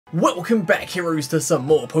Welcome back, heroes, to some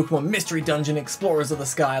more Pokemon Mystery Dungeon Explorers of the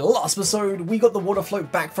Sky. Last episode, we got the water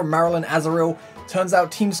float back from Marilyn Azurill. Turns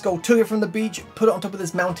out Team Skull took it from the beach, put it on top of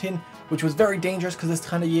this mountain, which was very dangerous because this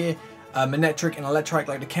time of year, Manectric and Electrike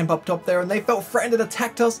like to camp up top there, and they felt threatened and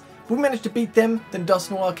attacked us. We managed to beat them, then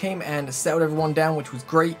Dusknoir came and settled everyone down, which was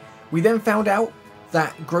great. We then found out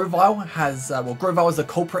that Grovyle has, Grovyle is the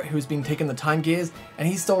culprit who's been taking the Time Gears, and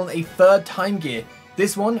he's stolen a third Time Gear.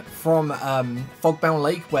 This one from Fogbound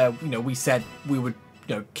Lake, where we said we would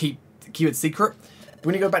keep it secret.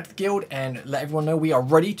 We're gonna go back to the guild and let everyone know we are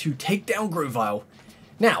ready to take down Grovyle.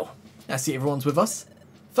 Now, I see everyone's with us.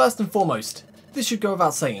 First and foremost, this should go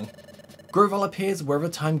without saying. Grovyle appears wherever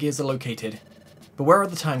Time Gears are located. But where are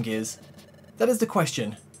the Time Gears? That is the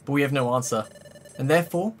question, but we have no answer. And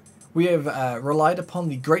therefore, we have relied upon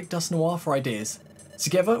the Great Dusknoir for ideas.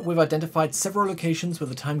 Together, we've identified several locations where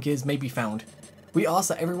the Time Gears may be found. We ask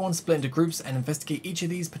that everyone split into groups and investigate each of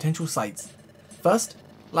these potential sites. First,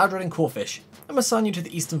 Loudred and Corphish. I'm assigning you to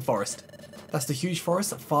the Eastern Forest. That's the huge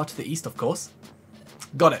forest far to the east, of course.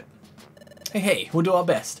 Got it. Hey, we'll do our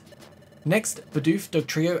best. Next, Bidoof,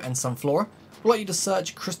 Dugtrio, and Sunflora. We'll let you to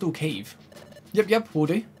search Crystal Cave. Yep, we'll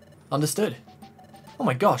do. Understood. Oh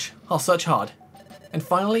my gosh, I'll search hard. And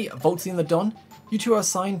finally, Voltsy and the Don. You two are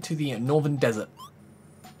assigned to the Northern Desert.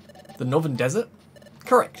 The Northern Desert?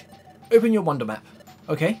 Correct. Open your Wonder Map.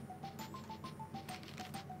 Okay.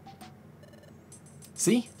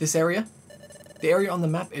 See, this area? The area on the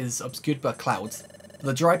map is obscured by clouds.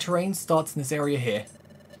 The dry terrain starts in this area here.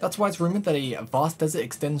 That's why it's rumoured that a vast desert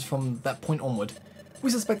extends from that point onward. We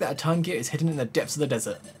suspect that a Time Gear is hidden in the depths of the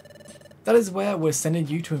desert. That is where we're sending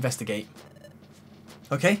you to investigate.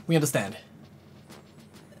 Okay, we understand.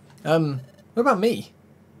 What about me?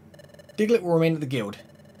 Diglett will remain at the guild.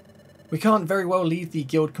 We can't very well leave the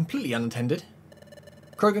guild completely unattended.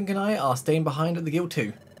 Krogan and I are staying behind at the guild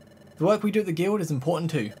too. The work we do at the guild is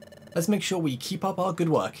important too. Let's make sure we keep up our good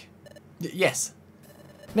work. Yes.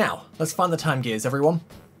 Now, let's find the Time Gears, everyone.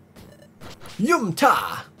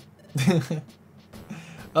 Yum-ta!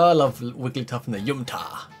 I love Wigglytuff and the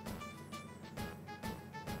Yum-ta.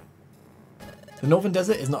 The Northern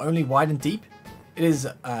Desert is not only wide and deep, it is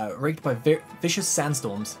raked by vicious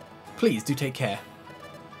sandstorms. Please do take care.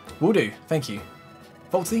 Will do, thank you.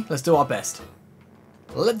 Voltsy, let's do our best.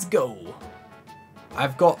 Let's go.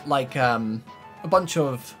 I've got like a bunch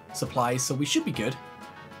of supplies, so we should be good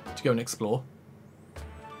to go and explore.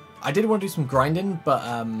 I did want to do some grinding, but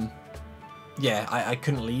yeah, I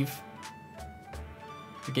couldn't leave.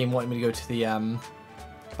 The game wanted me to go to the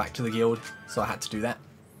back to the guild, so I had to do that.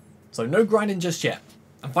 So no grinding just yet.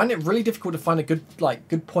 I find it really difficult to find a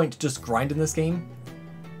good point to just grind in this game.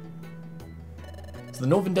 So the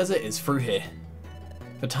Northern Desert is through here.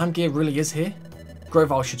 If the Time Gear really is here,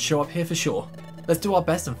 Grovyle should show up here for sure. Let's do our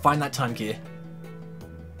best and find that Time Gear.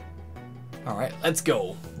 Alright, let's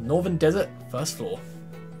go. Northern Desert, first floor.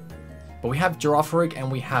 But we have Girafarig and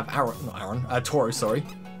we have Tauros, sorry.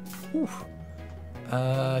 Whew.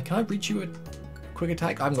 Can I reach you a quick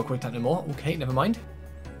attack? I haven't got quick attack no more. Okay, never mind.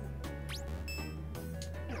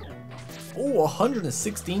 Oh,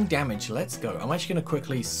 116 damage. Let's go. I'm actually going to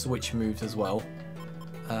quickly switch moves as well.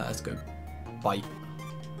 Let's go Bite.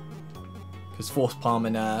 Because Force Palm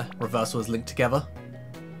and Reversal is linked together.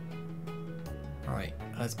 Alright,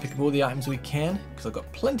 let's pick up all the items we can. Because I've got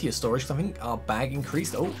plenty of storage. Because I think our bag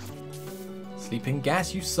increased. Oh, Sleeping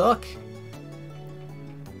Gas, you suck.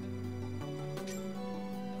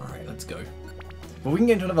 Alright, let's go. But we can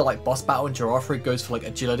get into another like boss battle and Girafarig goes for like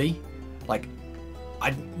agility. Like,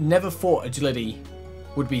 I never thought agility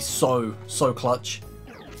would be so clutch.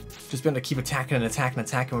 Just being able to keep attacking and attacking and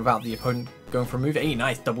attacking without the opponent going for a move. Hey,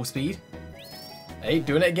 nice, double speed. Hey,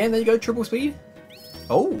 doing it again, there you go, triple speed.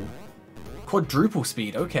 Oh, quadruple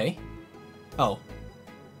speed, okay. Oh,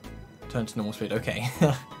 turn to normal speed, okay.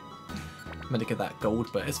 I'm gonna get that gold,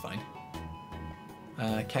 but it's fine.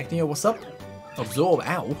 Cacnea, what's up? Absorb,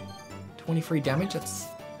 ow. 23 damage, that's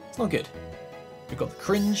not good. We've got the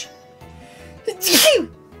Cringe.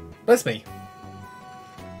 Bless me.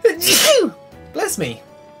 Bless me.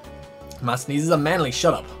 My sneezes are manly,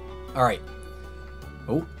 shut up. Alright.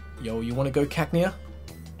 Oh, yo, you want to go, Cacnea?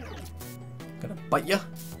 Gonna bite you.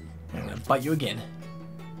 I'm gonna bite you again.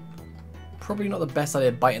 Probably not the best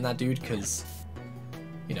idea biting that dude, because,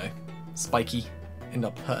 spiky end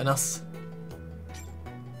up hurting us.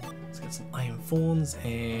 Let's get some Iron Thorns,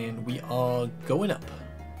 and we are going up.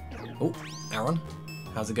 Oh, Aaron,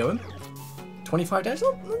 how's it going? 25 damage,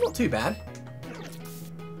 not too bad.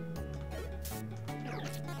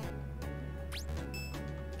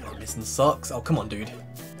 Oh, missing sucks. Oh, come on, dude.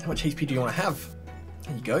 How much HP do you want to have?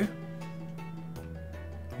 There you go.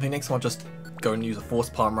 think next time I'll just go and use a Force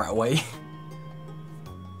Palm right away.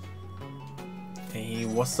 Hey,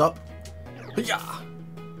 what's up? Yeah.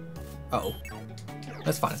 Uh-oh.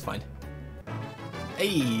 That's fine, that's fine.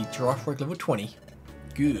 Hey, Girafarig level 20.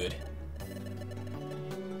 Good.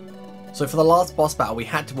 So for the last boss battle, we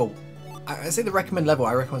had to, well, I say the recommended level,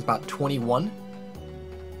 I reckon was about 21.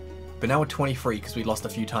 But now we're 23 because we lost a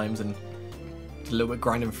few times and did a little bit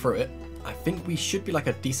grinding through it. I think we should be like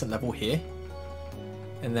a decent level here.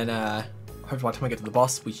 And then, hopefully by the time we get to the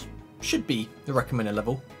boss, we should be the recommended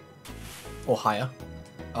level. Or higher.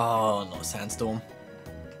 Oh, not a Sandstorm.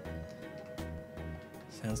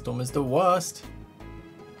 Sandstorm is the worst.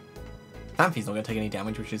 Phanpy's not going to take any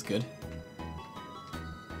damage, which is good.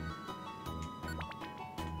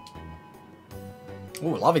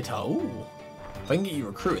 Ooh, Larvitar, ooh. If I can get you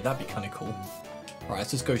recruited, that'd be kind of cool. Alright,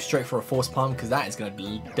 let's just go straight for a Force Palm, because that is going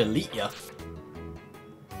to delete you.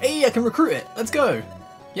 Hey, I can recruit it! Let's go!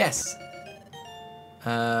 Yes.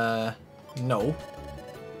 No.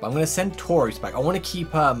 But I'm going to send Tauros back. I want to keep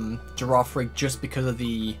Girafarig just because of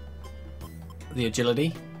the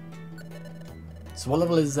agility. So what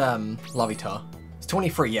level is Larvitar? It's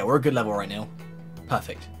 23. Yeah, we're a good level right now.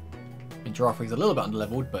 Perfect. I mean, Girafarig's a little bit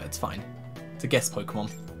underleveled, but it's fine. It's a guest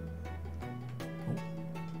Pokemon. Oh.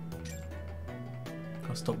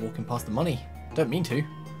 Gotta stop walking past the money. Don't mean to.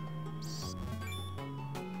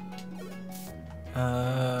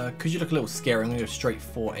 Could you look a little scary? I'm gonna go straight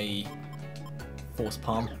for a Force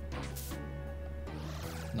Palm.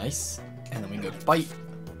 Nice. And then we can go bite.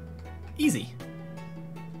 Easy.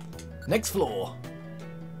 Next floor.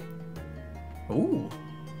 Ooh.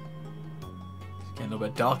 Getting a little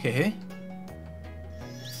bit darker here.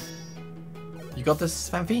 You got this,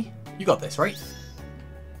 Phanpy? You got this, right?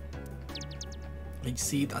 Leech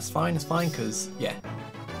Seed, that's fine, because, yeah.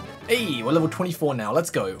 Hey, we're level 24 now,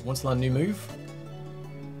 let's go. Want to learn a new move?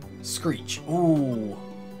 Screech, ooh.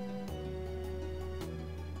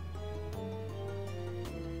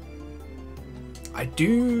 I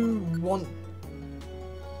do want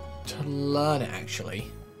to learn it,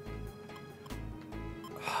 actually.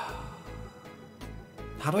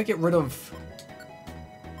 How do I get rid of...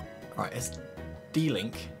 Alright, it's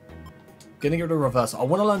D-Link. Gonna get rid of Reverse. I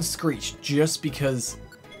want to learn Screech just because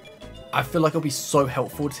I feel like it'll be so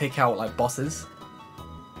helpful to take out like bosses.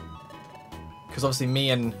 Because obviously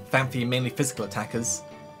me and Phanpy are mainly physical attackers.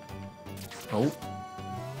 Oh.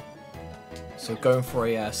 So going for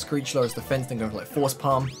a Screech lowers defense, then going for like Force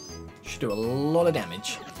Palm. Should do a lot of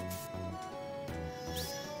damage.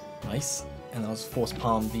 Nice. And that was Force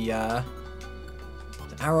Palm the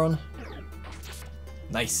Aron.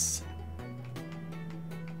 Nice.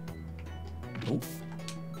 Oh.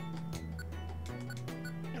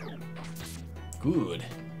 Good.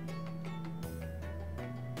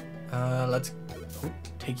 Let's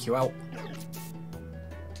take you out.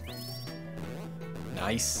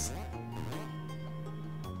 Nice.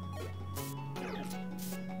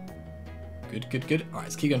 Good, good, good. Alright,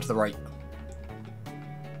 let's keep going to the right.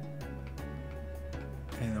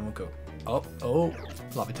 And then we'll go up. Oh,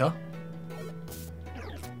 Larvitar.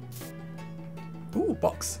 Ooh,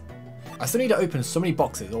 box. I still need to open so many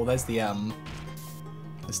boxes. Oh, there's the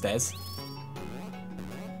stairs.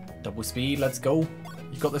 Double speed, let's go.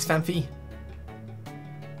 You got this, Phanpy?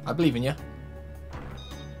 I believe in you.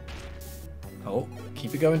 Oh,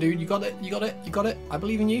 keep it going, dude. You got it, you got it, you got it. I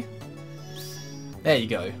believe in you. There you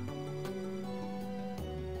go.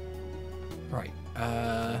 Right,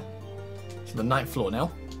 to the 9th floor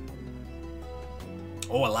now.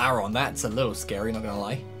 Oh, a Laron, that's a little scary, not gonna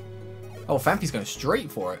lie. Oh, Phanpy's going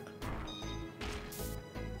straight for it.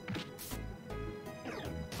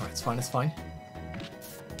 Alright, it's fine, it's fine.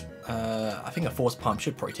 I think a Force Palm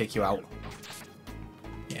should probably take you out.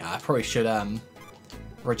 Yeah, I probably should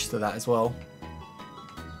register that as well.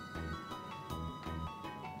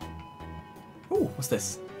 Ooh, what's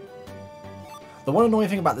this? The one annoying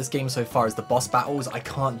thing about this game so far is the boss battles, I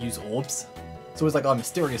can't use orbs. It's always like, oh,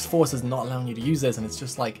 mysterious forces not allowing you to use this, and it's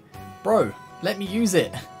just like, bro, let me use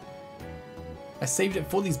it. I saved it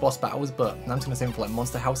for these boss battles, but now I'm just going to save it for like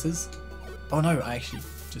monster houses. Oh no, I actually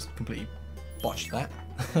just completely botched that.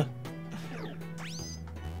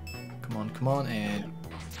 Come on, and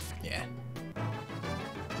yeah.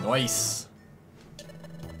 Nice.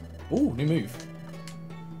 Ooh, new move.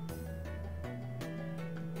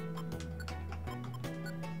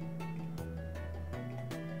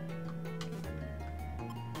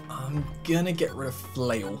 I'm gonna get rid of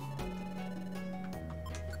Flail.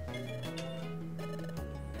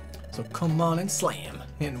 So come on and slam,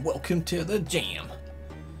 and welcome to the jam.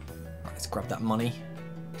 Alright, let's grab that money.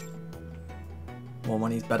 More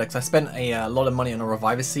money is better, because I spent a lot of money on a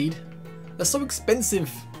Reviver Seed. They're so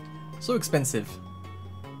expensive. So expensive.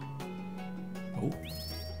 Oh.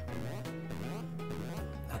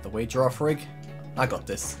 Out the way, Girafarig. I got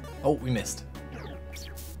this. Oh, we missed.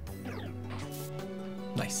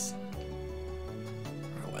 Nice.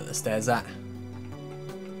 Right, where are the stairs at?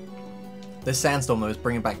 This Sandstorm though is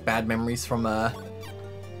bringing back bad memories from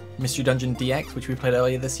Mystery Dungeon DX, which we played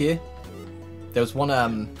earlier this year. There was one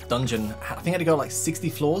dungeon, I think I had to go like 60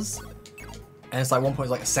 floors, and it's like one point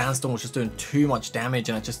like a Sandstorm was just doing too much damage,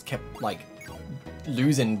 and I just kept like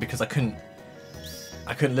losing because I couldn't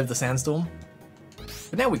live the Sandstorm.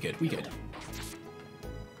 But now we're good, we're good.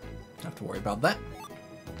 Don't have to worry about that.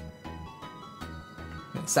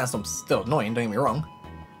 I mean, Sandstorm's still annoying, don't get me wrong.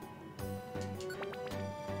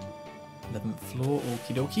 11th floor,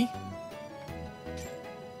 okie dokie.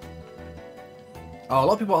 Oh, a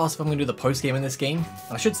lot of people ask if I'm going to do the post-game in this game.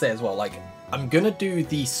 And I should say as well, like, I'm going to do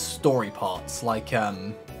the story parts, like,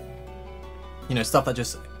 you know, stuff that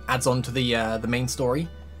just adds on to the main story.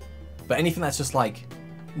 But anything that's just, like,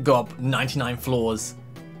 go up 99 floors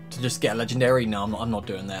to just get a legendary, no, I'm not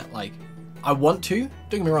doing that. Like, I want to,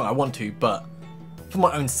 don't get me wrong, I want to, but for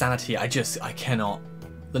my own sanity, I cannot.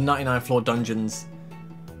 The 99 floor dungeons,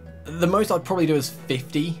 the most I'd probably do is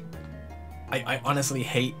 50. I honestly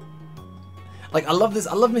hate... Like, I love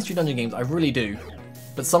Mystery Dungeon games, I really do.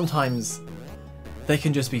 But sometimes, they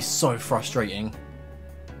can just be so frustrating.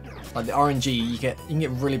 Like, the RNG, you can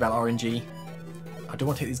get really bad RNG. I do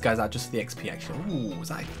want to take these guys out just for the XP, actually. Ooh, is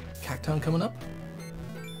that a Cacturn coming up?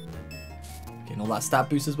 Getting all that stat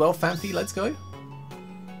boost as well. Phanpy, let's go.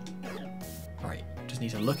 Alright, just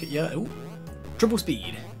need to look at you. Ooh, triple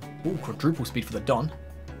speed. Ooh, quadruple speed for the Don.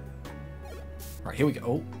 Alright, here we go.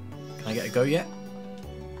 Oh, can I get a go yet?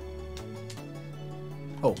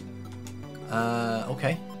 Oh.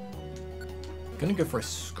 Okay. Gonna go for a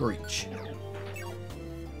Screech.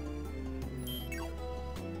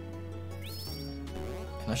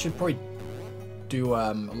 And I should probably do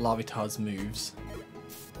Larvitar's moves.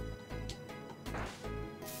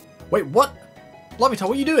 Wait, what? Larvitar,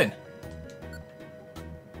 what are you doing?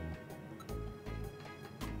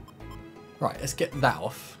 Right, let's get that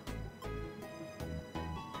off.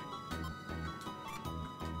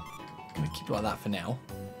 Gonna keep it like that for now.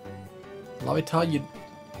 Larvitar,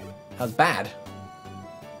 that was bad.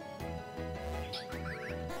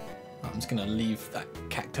 I'm just gonna leave that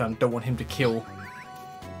Cacturn. Don't want him to kill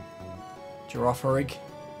Girafarig.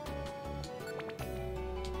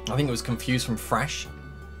 I think it was confused from Thrash.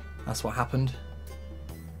 That's what happened.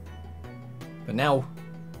 But now,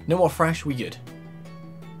 no more Thrash, we good.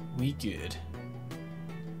 We good.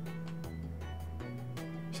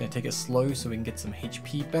 Just gonna take it slow so we can get some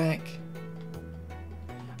HP back.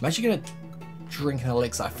 I'm actually gonna drink an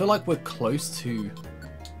elixir. I feel like we're close to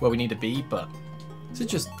where we need to be, but this is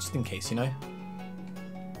just in case, you know?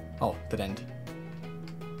 Oh, dead end.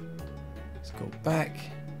 Let's go back.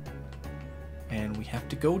 And we have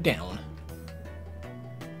to go down.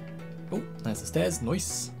 Oh, there's the stairs.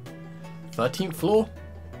 Nice. 13th floor.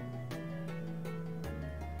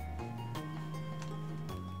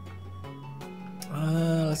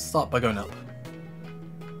 Let's start by going up.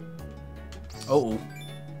 Oh.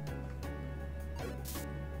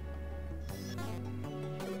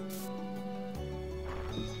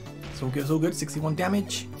 It's all good, it's all good. 61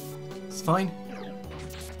 damage. It's fine.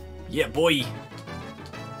 Yeah, boy.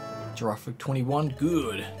 Giraffe 21.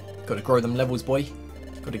 Good. Got to grow them levels, boy.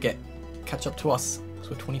 Got to catch up to us.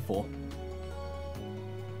 So we're 24.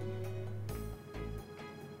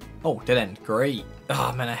 Oh, dead end. Great.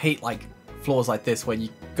 Ah, man, I hate like floors like this where you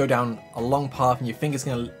go down a long path and you think it's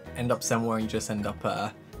gonna end up somewhere and you just end up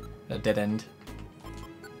at a dead end.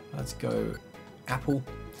 Let's go apple.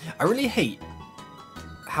 I really hate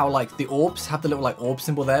how like the orbs have the little like orb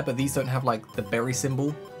symbol there, but these don't have like the berry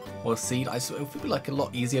symbol or seed. It would be like a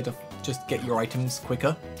lot easier to just get your items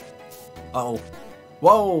quicker. Uh oh.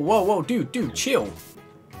 Whoa, whoa, whoa, dude, chill.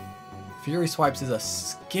 Fury Swipes is a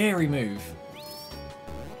scary move.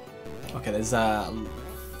 Okay, there's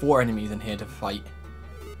 4 enemies in here to fight.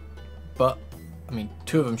 But, I mean,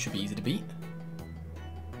 2 of them should be easy to beat.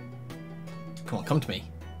 Come on, come to me.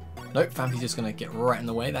 Nope, Phanpy's just gonna get right in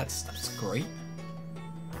the way. That's great.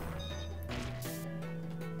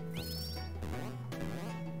 Right,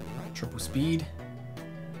 triple speed.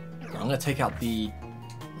 Right, I'm gonna take out the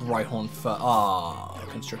Rhyhorn for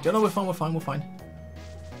Constrictor. No, we're fine.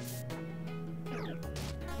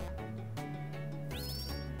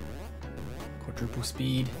 Quadruple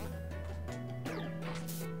speed.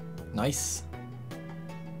 Nice.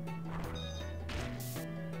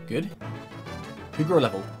 Good. Who grew a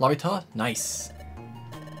level? Larvitar? Nice.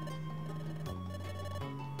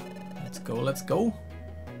 Let's go, let's go.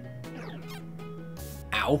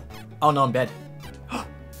 Ow. Oh no, I'm dead.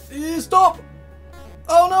 Stop!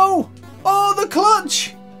 Oh no! Oh, the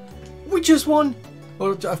clutch! We just won.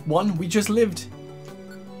 Or won, we just lived.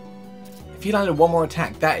 If he landed one more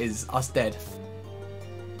attack, that is us dead.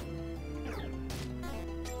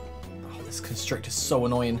 Oh, this constrict is so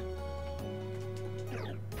annoying.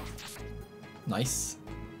 Nice.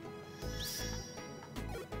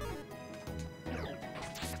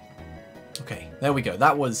 Okay, there we go.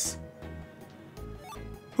 That was...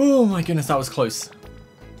 Oh my goodness, that was close.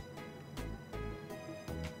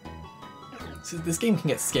 So this game can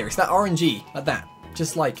get scary. It's that RNG, like that.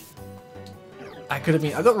 Just like... I could have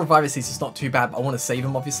been... I got Reviver Seeds, so it's not too bad, but I want to save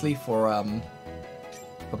them, obviously, for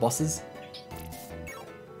bosses.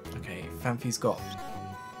 Okay, Fanfi's got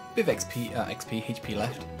a bit of HP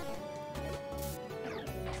left.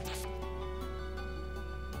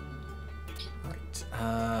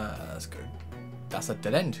 Let's go. That's a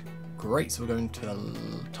dead end. Great, so we're going to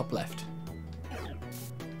the top left.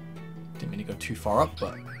 Didn't mean to go too far up,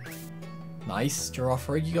 but... Nice,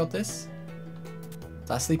 Girafarig, you got this. Is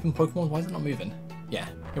that a sleeping Pokemon? Why is it not moving? Yeah,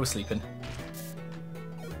 it was sleeping.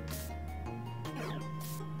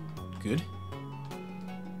 Good.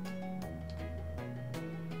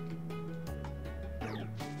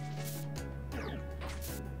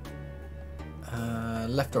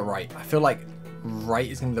 Left or right? I feel like right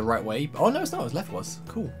is going to be the right way. Oh no, it's not. It left was.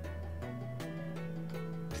 Cool.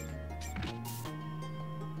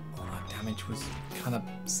 Oh, that damage was kind of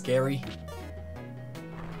scary.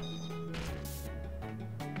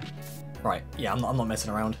 Right. Yeah, I'm not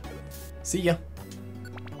messing around. See ya.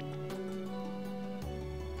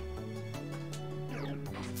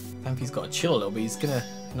 Fanfi's got to chill a little bit. He's going to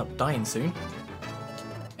end up dying soon.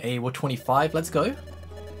 Hey, we're 25. Let's go.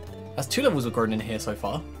 That's 2 levels we've grown in here so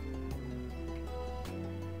far.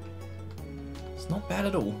 It's not bad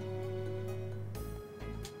at all.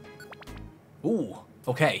 Ooh,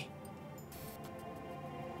 okay.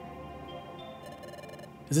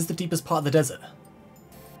 Is this the deepest part of the desert?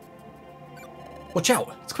 Watch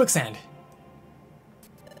out, it's quicksand.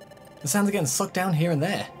 The sands are getting sucked down here and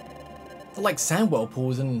there. They're like sand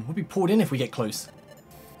whirlpools and we'll be pulled in if we get close.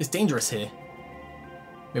 It's dangerous here.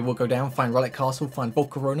 Maybe we'll go down, find Relic Castle, find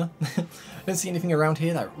Volcarona. I don't see anything around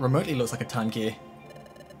here that remotely looks like a time gear.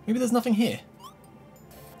 Maybe there's nothing here.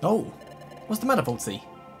 Oh, what's the matter, Voltsy?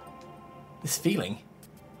 This feeling.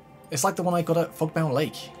 It's like the one I got at Fogbound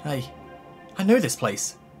Lake. Hey, I know this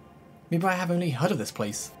place. Maybe I have only heard of this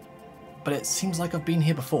place. But it seems like I've been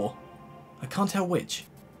here before. I can't tell which.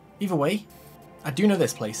 Either way, I do know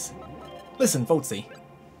this place. Listen, Voltsy.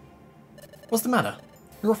 What's the matter?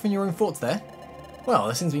 You're off in your own thoughts there? Well,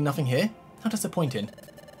 there seems to be nothing here. How disappointing.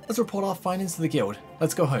 Let's report our findings to the guild.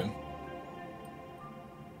 Let's go home.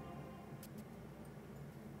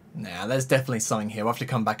 Nah, there's definitely something here. We'll have to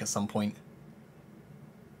come back at some point.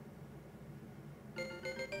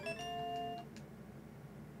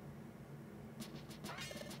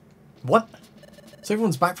 What? So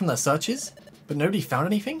everyone's back from their searches, but nobody found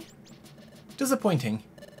anything? Disappointing.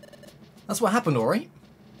 That's what happened, alright?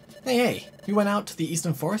 Hey, we went out to the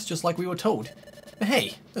eastern forest just like we were told. But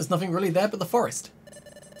hey, there's nothing really there but the forest.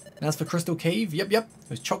 And as for Crystal Cave, yep, it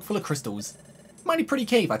was chock full of crystals. Mighty pretty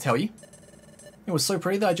cave, I tell you. It was so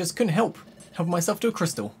pretty that I just couldn't help myself to a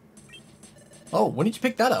crystal. Oh, when did you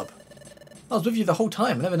pick that up? I was with you the whole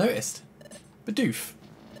time, I never noticed. But doof.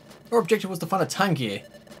 Our objective was to find a time gear.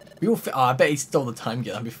 We all I bet he stole the time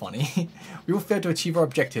gear, that'd be funny. We all failed to achieve our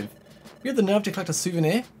objective. We had the nerve to collect a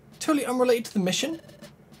souvenir? Totally unrelated to the mission?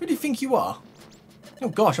 Who do you think you are? Oh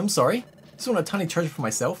gosh, I'm sorry. Just want a tiny treasure for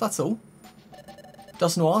myself, that's all.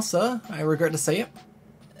 Dusknoir, sir, I regret to say it.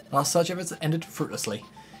 Our search efforts ended fruitlessly.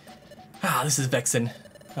 Ah, this is vexing.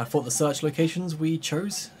 I thought the search locations we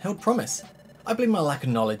chose held promise. I blame my lack of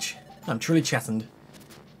knowledge. I'm truly chastened.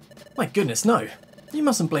 My goodness, no. You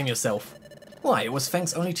mustn't blame yourself. Why, it was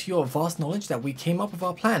thanks only to your vast knowledge that we came up with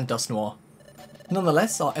our plan, Dusknoir.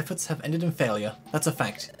 Nonetheless, our efforts have ended in failure. That's a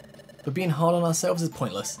fact. But being hard on ourselves is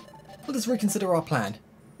pointless. Let us reconsider our plan.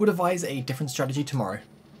 We'll devise a different strategy tomorrow.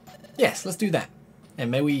 Yes, let's do that.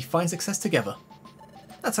 And may we find success together.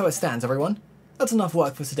 That's how it stands, everyone. That's enough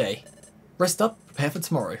work for today. Rest up, prepare for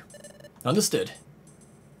tomorrow. Understood.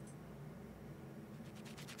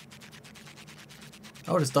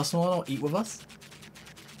 Oh, does Dusknoir not eat with us?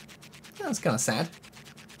 That's kind of sad.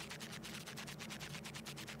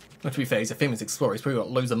 Well, to be fair, he's a famous explorer. He's probably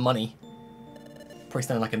got loads of money. Probably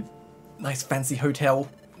staying in like a nice fancy hotel,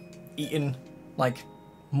 eating like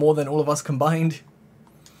more than all of us combined.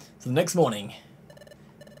 So the next morning,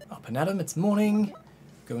 up and at 'em, it's morning.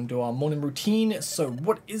 go and do our morning routine. So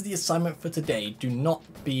what is the assignment for today? Do not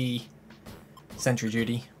be sentry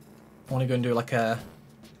duty. I want to go and do like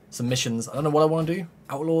some missions. I don't know what I want to do,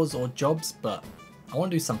 outlaws or jobs, but I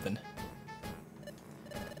want to do something.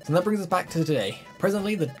 So that brings us back to today.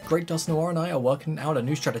 Presently, the Great Dust Noir and I are working out a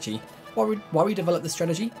new strategy. While we develop this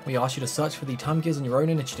strategy, we ask you to search for the time gears on your own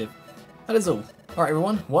initiative. That is all. Alright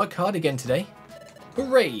everyone, work hard again today.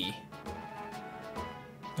 Hooray!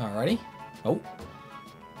 Alrighty. Oh.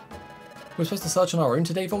 We're supposed to search on our own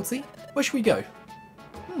today, Voltsy? Where should we go?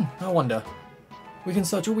 I wonder. We can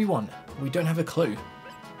search all we want. We don't have a clue.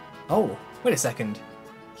 Oh, wait a second.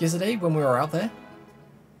 Yesterday, when we were out there,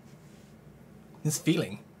 this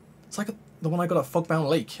feeling. It's like the one I got at Fogbound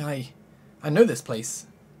Lake. I know this place.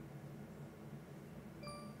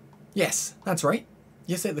 Yes, that's right.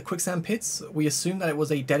 Yesterday at the quicksand pits, we assumed that it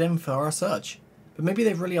was a dead end for our search. But maybe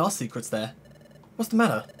there really are secrets there. What's the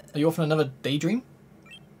matter? Are you off on another daydream?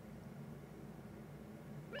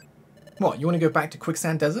 What, you want to go back to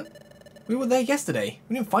Quicksand Desert? We were there yesterday.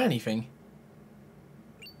 We didn't find anything.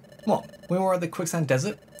 What, when we were at the Quicksand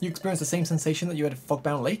Desert, you experienced the same sensation that you had at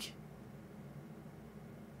Fogbound Lake?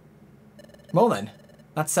 Well then,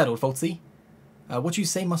 that's settled, Voltsy. What you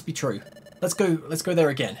say must be true. Let's go there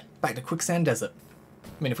again. Back to Quicksand Desert.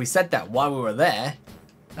 I mean, if we said that while we were there,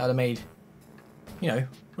 that would have made, you know,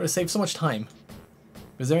 would have saved so much time.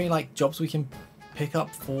 Is there any, like, jobs we can pick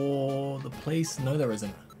up for the place? No, there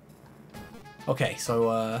isn't. Okay,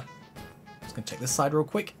 so, just gonna check this side real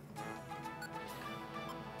quick.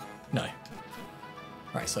 No.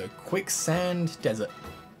 Right, so Quicksand Desert.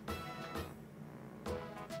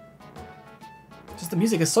 Just the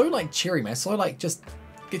music is so, like, cheery, man. So, like, just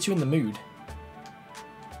gets you in the mood.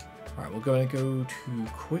 Alright, we're gonna go to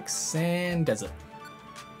Quicksand Desert.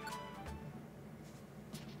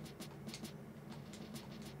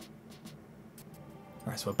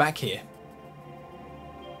 Alright, so we're back here.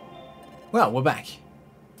 Well, we're back.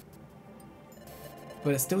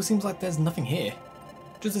 But it still seems like there's nothing here.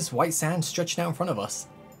 Just this white sand stretched out in front of us.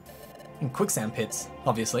 And quicksand pits,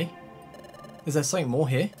 obviously. Is there something more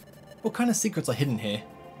here? What kind of secrets are hidden here?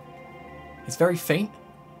 It's very faint,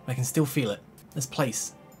 but I can still feel it. This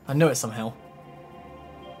place. I know it somehow.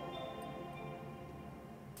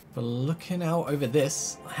 But looking out over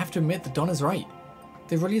this, I have to admit that Don is right.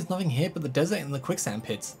 There really is nothing here but the desert and the quicksand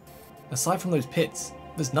pits. Aside from those pits,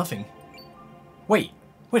 there's nothing. Wait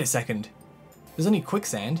a second. There's only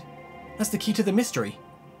quicksand. That's the key to the mystery.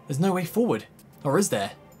 There's no way forward. Or is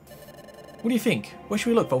there? What do you think? Where should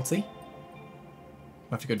we look, Voltsy? We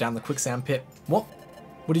have to go down the quicksand pit. What?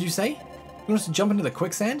 What did you say? You want us to jump into the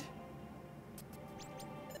quicksand?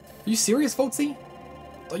 Are you serious, Voltsy?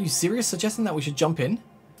 Are you serious suggesting that we should jump in?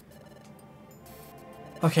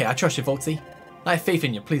 Okay, I trust you, Voltsy. I have faith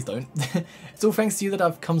in you, please don't. It's all thanks to you that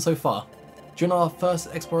I've come so far. During our first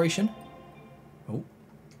exploration... Oh.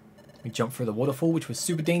 We jumped through the waterfall, which was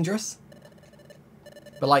super dangerous.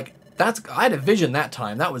 But like, I had a vision that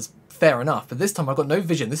time. That was fair enough. But this time I've got no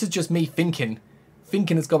vision. This is just me thinking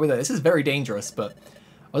it's got to be there. This is very dangerous, but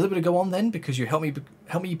I was able to go on then because you helped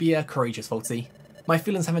me be courageous, Voltsy. My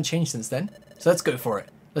feelings haven't changed since then. So let's go for it.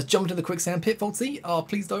 Let's jump into the quicksand pit, Voltsy. Oh,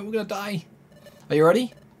 please don't. We're going to die. Are you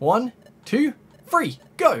ready? 1, 2, 3,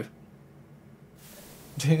 go!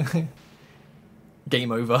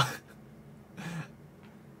 Game over.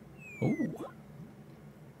 Ooh.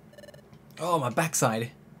 Oh, my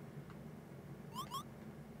backside.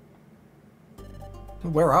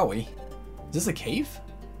 Where are we? Is this a cave?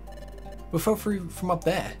 We fell through from up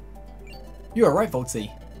there. You are right,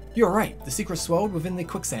 Voltsy. You are right. The secret swelled within the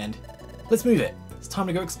quicksand. Let's move it. It's time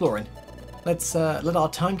to go exploring. Let's let our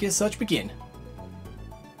time gear search begin.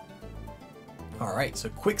 Alright, so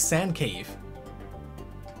quicksand cave.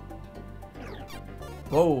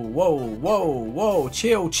 Whoa, whoa, whoa, whoa,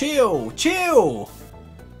 chill, chill, chill!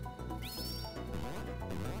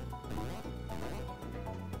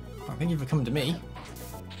 Oh, thank you for coming to me.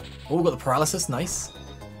 Oh, got the paralysis, nice.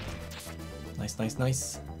 Nice, nice,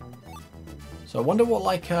 nice. So I wonder what,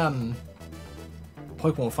 like, Pokemon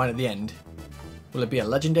we'll find at the end. Will it be a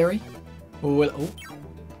legendary? Or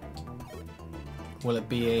will it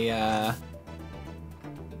be a,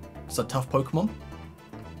 just a tough Pokemon?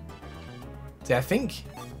 See, I think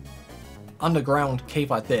underground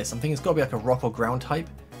cave like this, I'm thinking it's got to be like a rock or ground type.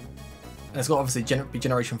 And it's got to obviously be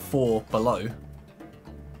Generation 4 below.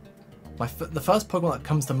 The first Pokemon that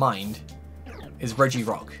comes to mind is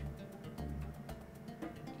Regirock.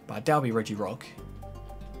 But I doubt it'll be Regirock.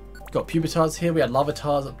 Got Pupitar's here, we had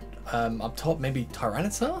Larvitars up top, maybe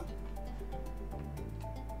Tyranitar?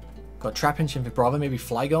 Got Trapinch and Vibrava, maybe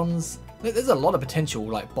Flygons. There's a lot of potential,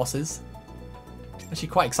 like, bosses. Actually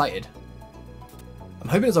quite excited. I'm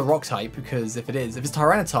hoping it's a rock type, because if it's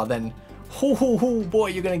Tyranitar, then oh boy,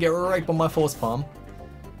 you're gonna get raped on my Force Palm.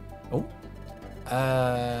 Oh.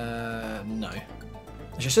 No.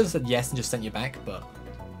 I should have said yes and just sent you back, but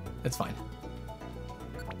it's fine.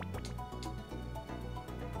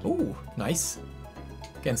 Oh, nice.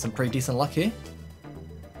 Getting some pretty decent luck here.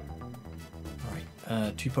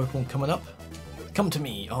 Alright, 2 Pokemon coming up. Come to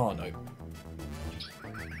me. Oh, no.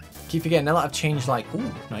 Keep forgetting, now that I've changed, like,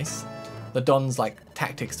 ooh, nice. The Don's, like,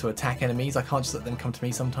 tactics to attack enemies, I can't just let them come to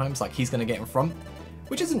me sometimes. Like, he's going to get in front,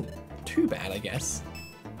 which isn't too bad, I guess.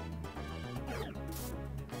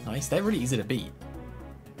 Nice, they're really easy to beat.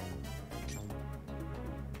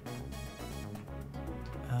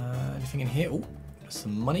 Anything in here? Oh,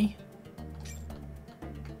 some money.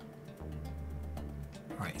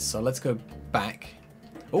 Alright, so let's go back.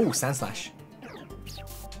 Oh, Sandslash.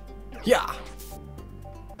 Yeah!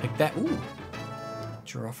 Pick that. Ooh.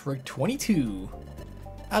 Girafarig 22.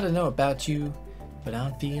 I don't know about you, but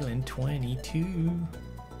I'm feeling 22.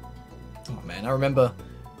 Oh man, I remember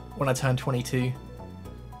when I turned 22.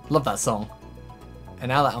 Love that song. And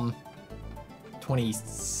now that I'm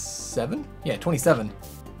 27? Yeah, 27.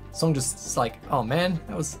 Song just like, oh man,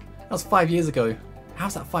 that was 5 years ago.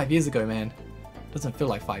 How's that 5 years ago, man? Doesn't feel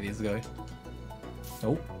like 5 years ago.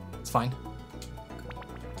 Oh, it's fine.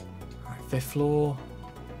 Alright, 5th floor.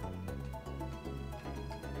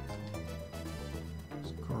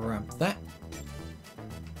 Let's grab that.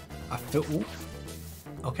 I feel, ooh.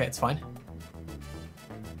 Okay, it's fine.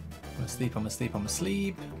 I'm asleep, I'm asleep, I'm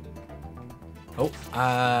asleep. Oh,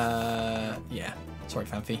 yeah. Sorry,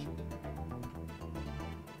 Fanfi.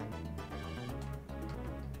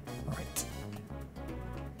 Alright.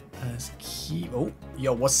 Let's keep, oh,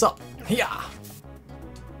 yo, what's up? Yeah!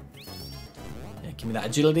 Yeah, give me that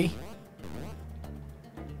agility.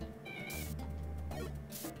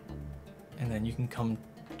 And then you can come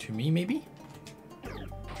to me, maybe?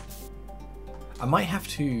 I might have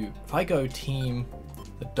to, if I go team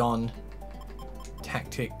the Don,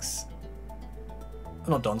 tactics, oh,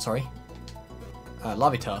 not Don, sorry,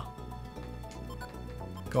 Larvitar,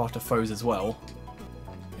 go after foes as well,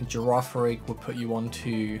 and Girafarig will put you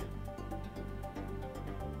onto,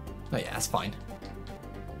 no, yeah, that's fine.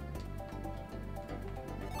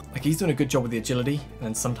 Like, he's doing a good job with the agility, and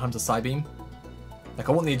then sometimes a Psybeam. Like,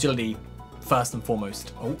 I want the agility first and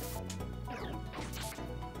foremost. Oh.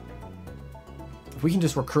 If we can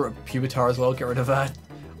just recruit a Pupitar as well, get rid of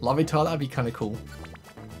Larvitar, that'd be kind of cool.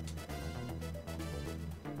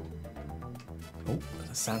 Oh, there's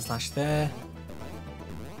a Sandslash there.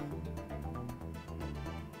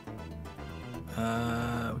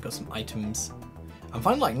 We've got some items. I'm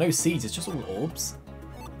finding like no seeds, it's just all orbs.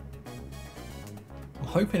 I'm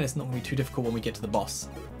hoping it's not going to be too difficult when we get to the boss.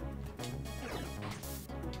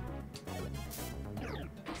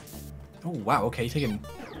 Oh wow, okay, taking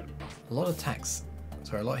a lot of attacks.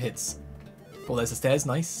 Sorry, a lot of hits. Oh, there's the stairs,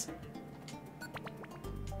 nice.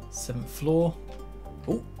 7th floor.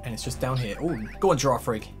 Oh, and it's just down here. Oh, go on,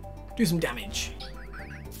 Girafarig. Do some damage.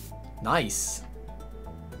 Nice.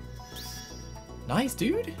 Nice,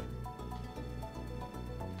 dude.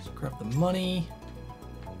 Let's grab the money.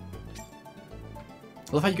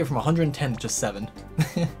 I love how you go from 110 to just 7.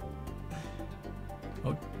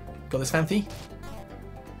 Oh, got this Fanfi?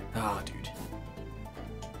 Ah, dude.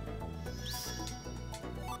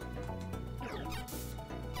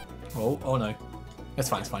 Oh, oh no. It's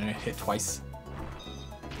fine, it's fine. I hit twice.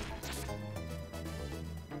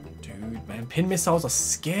 Dude, man, pin missiles are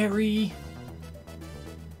scary.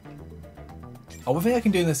 Oh, one thing I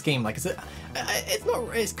can do in this game, like,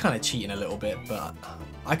 it's kind of cheating a little bit, but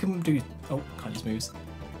I can do, oh, can't use moves.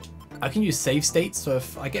 I can use save states, so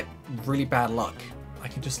if I get really bad luck, I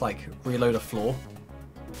can just, like, reload a floor.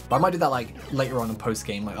 But I might do that, like, later on in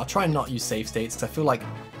post-game. Like, I'll try and not use save states, because I feel like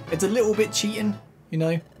it's a little bit cheating, you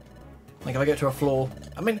know? Like, if I get to a floor,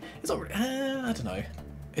 I mean, it's not, I don't know.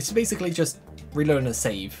 It's basically just reloading a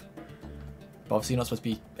save. But obviously you're not supposed to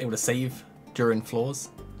be able to save during floors.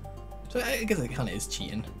 So I guess it kind of is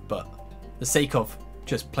cheating, but the sake of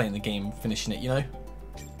just playing the game, finishing it, you know?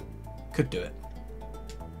 Could do it.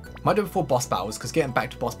 Might do it before boss battles, because getting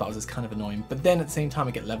back to boss battles is kind of annoying. But then at the same time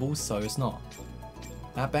I get levels, so it's not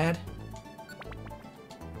that bad.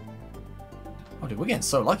 Oh dude, we're getting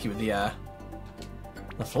so lucky with the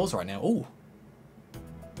floors right now. Oh.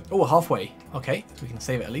 Oh, halfway. Okay, so we can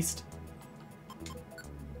save it at least.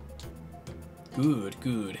 Good,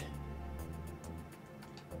 good.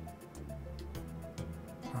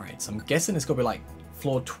 Alright, so I'm guessing it's got to be like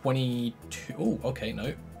floor 22. Oh, okay,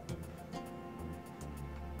 no.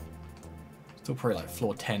 Still probably like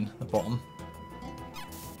floor 10 at the bottom.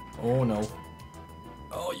 Oh no.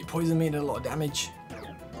 Oh, you poisoned me and did a lot of damage.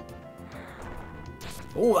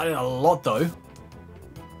 Oh, that did a lot though.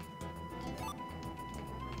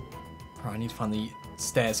 Alright, I need to find the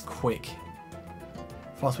stairs quick.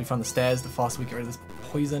 The faster we find the stairs, the faster we get rid of this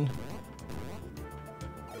poison.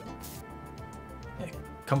 Yeah,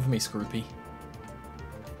 come for me, Skorupi.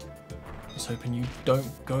 Just hoping you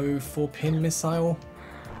don't go for pin missile.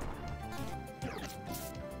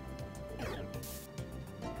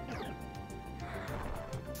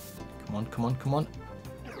 Come on, come on, come on.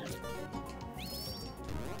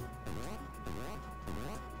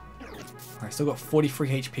 Alright, still got 43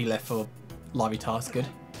 HP left for Larvitar, that's good.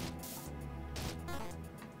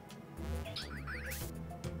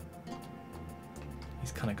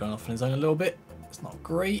 He's kind of going off on his own a little bit. It's not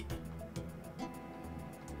great.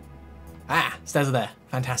 Ah, stairs are there.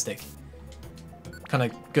 Fantastic. Kind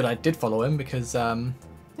of good I did follow him because, yeah,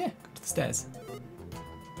 got to the stairs.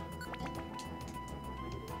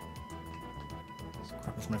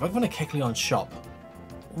 If I find a Kecleon shop,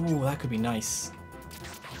 ooh, that could be nice.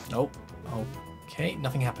 Nope. Okay,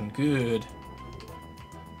 nothing happened. Good.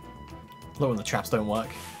 Low when the traps don't work.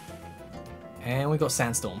 And we got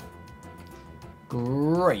Sandstorm.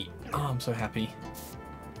 Great. Oh, I'm so happy.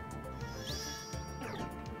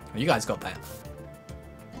 Oh, you guys got that.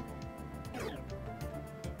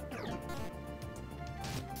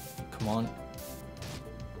 Come on.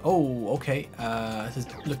 Oh, okay. This is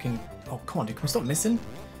looking... Oh, come on, dude. Can we stop missing?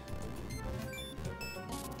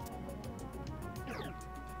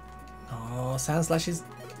 Oh, Sandslash is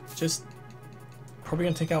just probably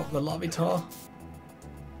going to take out the Larvitar.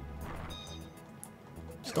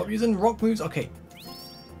 Stop using rock moves. Okay.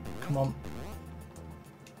 Come on.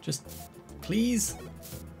 Just, please.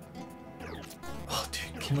 Oh,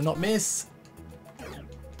 dude, can we not miss?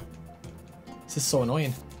 This is so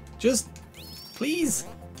annoying. Just, please.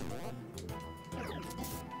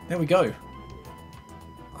 There we go.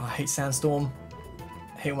 Oh, I hate Sandstorm.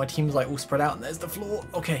 I hate when my team's like all spread out and there's the floor.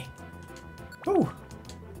 Okay. Ooh.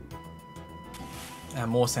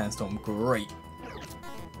 And more Sandstorm. Great.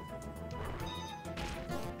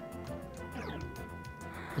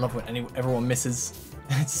 Love when everyone misses.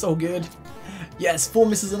 It's so good. Yes, 4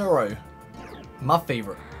 misses in a row. My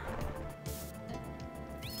favorite.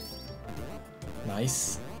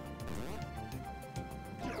 Nice.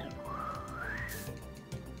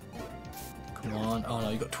 Come on. Oh no,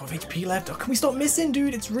 you got 12 HP left. Oh, can we stop missing,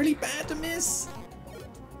 dude? It's really bad to miss.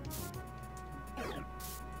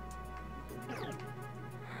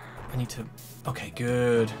 I need to... Okay,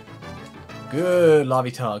 good. Good,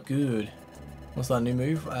 Larvitar. Good. What's that new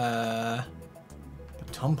move? Baton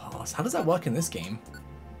Pass. How does that work in this game?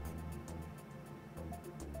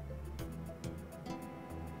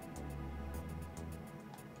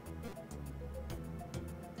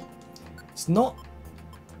 It's not...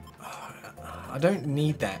 I don't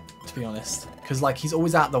need that, to be honest. Because, like, he's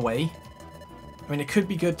always out of the way. I mean, it could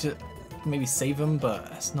be good to maybe save him, but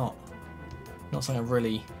it's not something I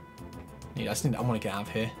really need. I want to get out of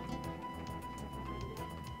here.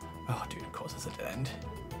 Oh, dude, of course it's a dead end.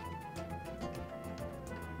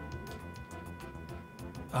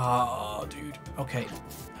 Oh, dude. Okay.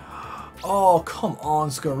 Oh, come on,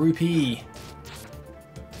 Skorupi.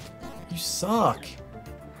 You suck.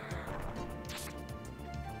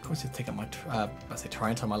 Of course, you take out my,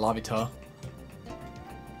 Tyranitar, my Larvitar.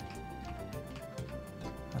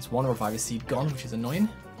 That's one Reviver Seed gone, which is annoying.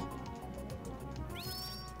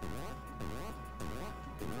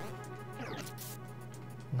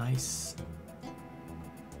 Nice.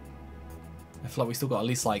 I feel like we still got at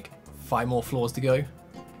least like 5 more floors to go.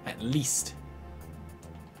 At least.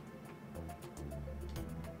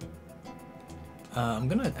 I'm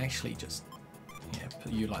gonna actually just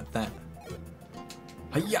put you like that.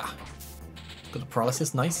 Hiya! Got the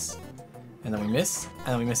paralysis, nice. And then we miss, and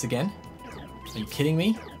then we miss again. Are you kidding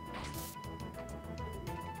me?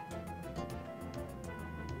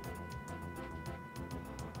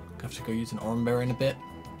 I have to go use an Oran Berry in a bit.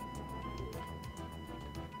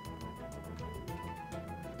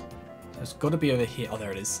 It's got to be over here. Oh,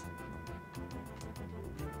 there it is.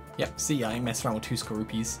 Yep, see, I ain't messing around with 2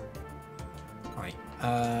 Skorupis. Alright,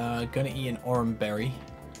 gonna eat an Oran Berry.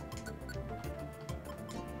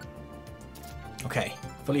 Okay,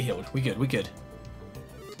 fully healed. We good, we good.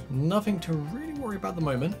 Nothing to really worry about at the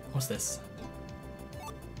moment. What's this?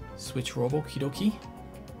 Switch Robo, Kidoki.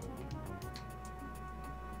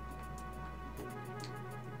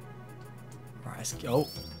 Right, let's go.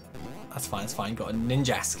 That's fine, that's fine. Got a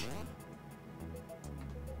Ninjask.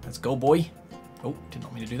 Let's go, boy. Oh, did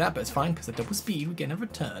not mean to do that, but it's fine, because at double speed, we get a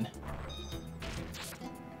return.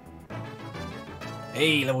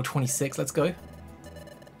 Hey, level 26, let's go.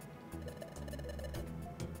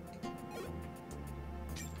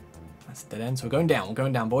 That's dead end, so we're going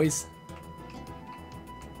down, boys.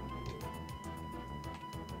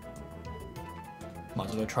 Might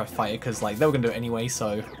as well go try fight it, because like, they were going to do it anyway,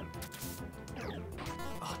 so...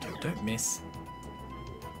 Oh, dude, don't miss.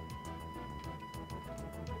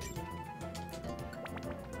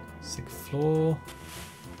 Sixth floor.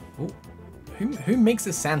 Ooh. Who makes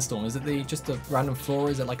this sandstorm? Is it just a random floor,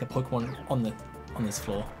 or is it like a Pokemon on this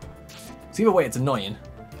floor? So either way, it's annoying.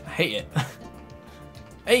 I hate it.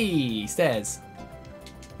 Hey, stairs.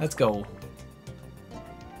 Let's go.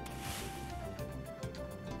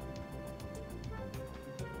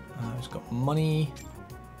 Just got money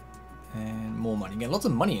and more money. Get lots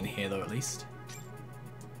of money in here though, at least.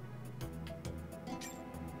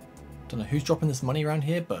 Don't know who's dropping this money around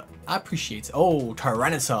here, but I appreciate it. Oh,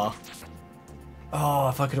 Tyranitar. Oh,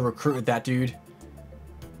 if I could have recruited that dude.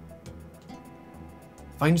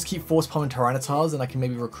 If I can just keep force pumping Tyranitars, then I can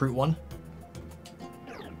maybe recruit one.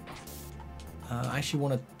 I actually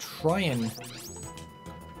want to try and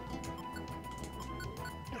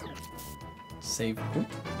save. Ooh.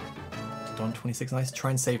 Don 26, nice. Try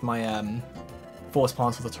and save my force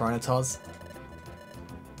palms for the Tyranitars.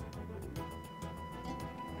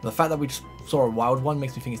 The fact that we just saw a wild one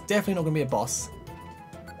makes me think it's definitely not going to be a boss.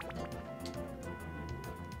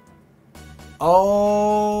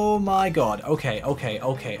 Oh my god. Okay.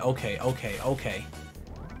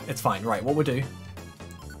 It's fine. Right, what we'll do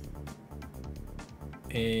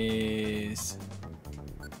is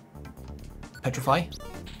petrify.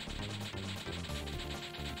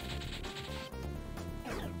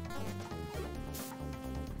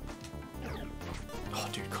 Oh,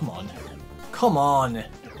 dude, come on. Come on.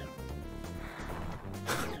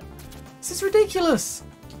 This is ridiculous.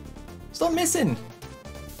 Stop missing.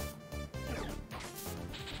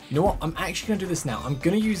 You know what? I'm actually going to do this now. I'm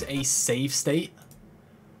going to use a save state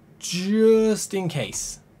just in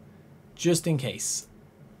case. Just in case.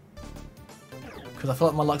 Because I feel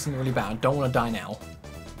like my luck's going to be really bad. I don't want to die now.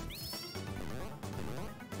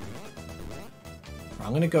 Right,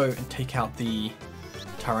 I'm going to go and take out the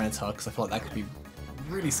Tyranitar because I feel like that could be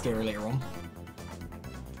really scary later on.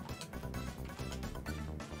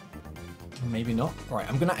 Maybe not. Right,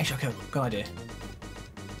 I'm going to actually... Okay, good idea.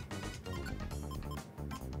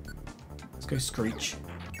 Let's go Screech.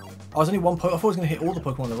 Oh, there's only one Pokemon. I thought I was going to hit all the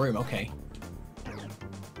Pokemon in the room. Okay.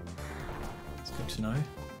 It's good to know.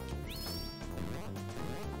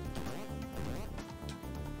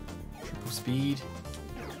 Triple speed.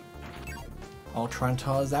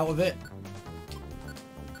 Tyranitar's out of it.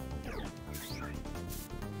 I'm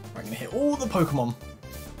going to hit all the Pokemon.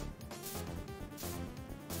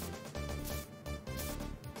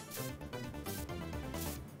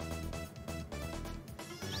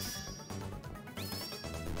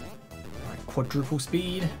 Quadruple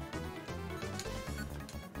speed.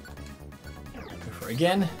 Go for it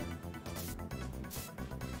again.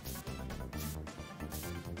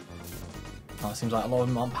 Oh, it seems like a lot of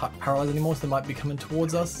them aren't paralyzed anymore, so they might be coming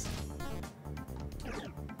towards us.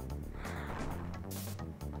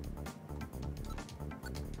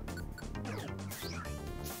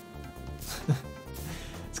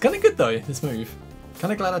 It's kind of good though, this move.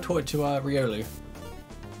 Kind of glad I taught it to Riolu.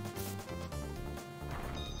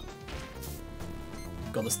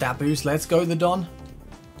 Got the stat boost. Let's go, the Don.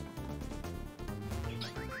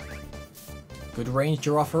 Good range,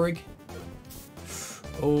 Girafarig.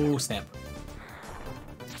 Oh, snap.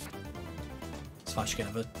 Slash get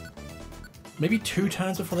over. Maybe 2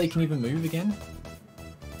 turns before they can even move again.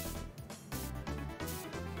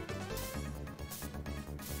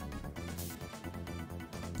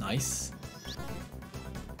 Nice.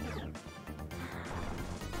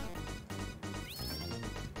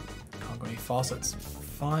 Can't go any faster. It's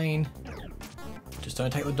fine. Just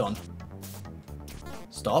don't take the Don.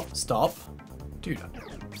 Stop, stop. Dude.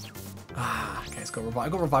 Ah, okay, it's got revive. I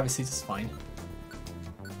got Reviver Seeds, it's fine.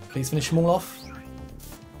 Please finish them all off.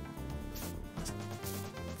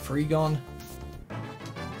 Free gone.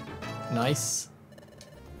 Nice.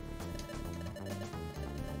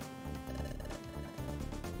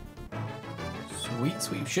 Sweet,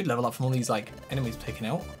 sweet. We should level up from all these like enemies taken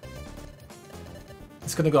out.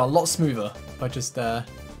 It's gonna go a lot smoother if I just play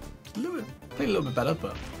a little bit better,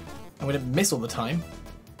 but I'm gonna miss all the time.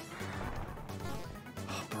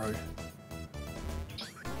 Oh, bro.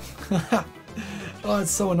 Oh,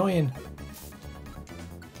 it's so annoying.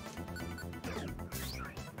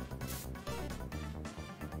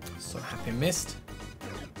 So happy I missed.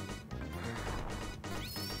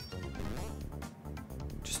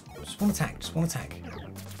 Just one attack, just one attack.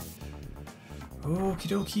 Okie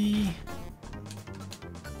dokie.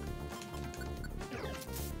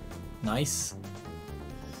 Nice.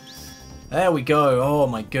 There we go. Oh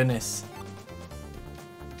my goodness.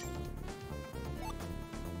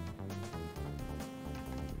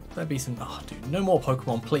 There'd be some... Oh, dude. No more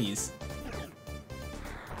Pokemon, please.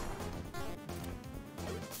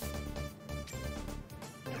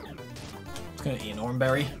 I'm going to eat an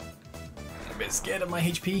Oranberry. I'm a bit scared of my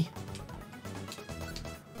HP.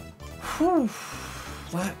 Whew.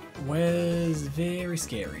 That was very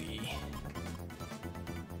scary.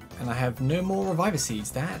 And I have no more Reviver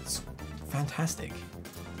Seeds. That's fantastic.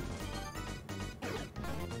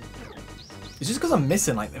 It's just because I'm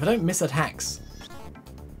missing. Like, if I don't miss attacks,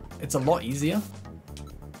 it's a lot easier.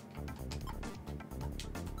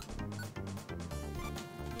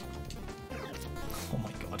 Oh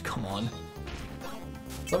my god, come on.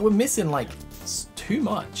 It's like we're missing, like, too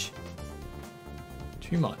much.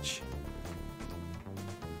 Too much.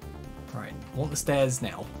 Right, I want the stairs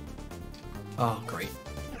now. Oh, great.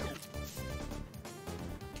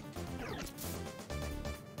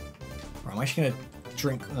 Right, I'm actually going to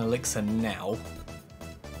drink an elixir now.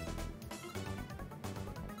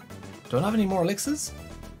 Don't have any more elixirs?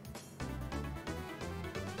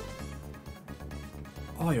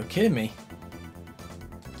 Oh, you're kidding me.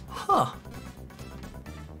 Huh.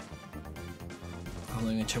 I'm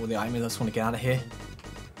going to check what the item is. I just want to get out of here.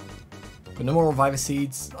 But no more Reviver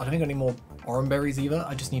Seeds. I don't think I got any more Oranberries either.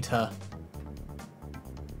 I just need to...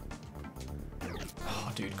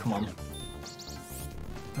 Oh, dude, come on.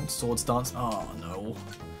 Don't Swords Dance. Oh, no.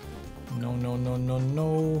 No, no, no, no,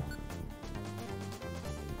 no.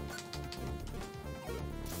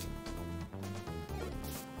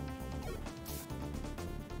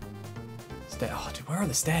 Oh, dude, where are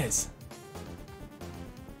the stairs?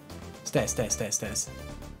 Stairs, stairs, stairs, stairs.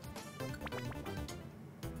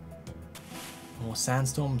 More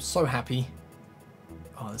Sandstorm. So happy.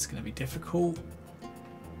 Oh, this is going to be difficult.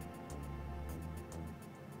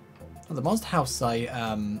 Oh, the Monster House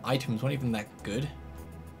items weren't even that good. I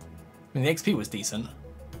mean, the XP was decent.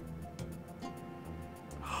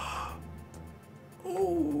 Oh,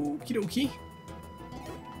 okie dokie.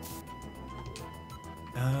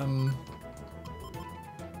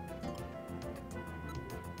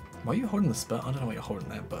 Why are you holding the spur? I don't know why you're holding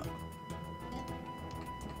that, but...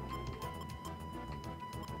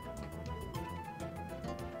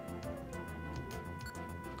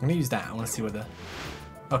 I'm gonna use that. I want to see whether...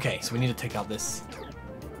 Okay, so we need to take out this...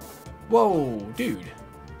 Whoa, dude!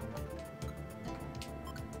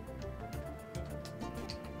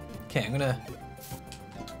 Okay, I'm gonna...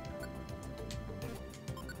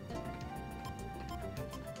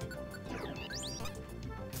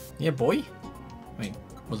 Yeah, boy? I mean,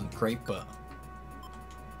 wasn't great, but...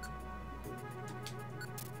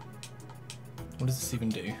 What does this even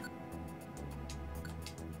do?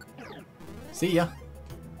 See ya!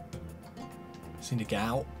 Just need to get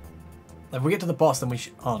out. If we get to the boss, then we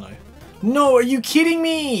should... Oh, no. No, are you kidding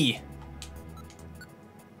me?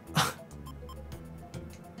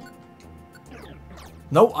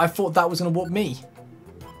 No, I thought that was going to whoop me.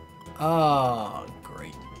 Ah,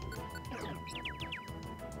 great.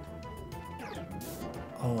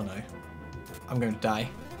 Oh, no. I'm going to die.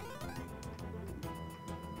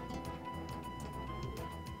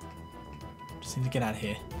 Just need to get out of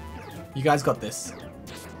here. You guys got this.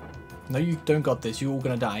 No, you don't got this. You're all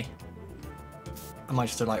going to die. I might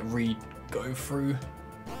just have to, like, re-go through.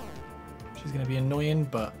 She's going to be annoying,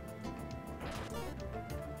 but...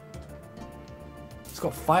 It's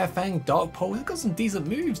got Fire Fang, Dark Pole. It's got some decent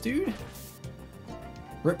moves, dude.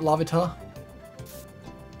 Rip Larvitar.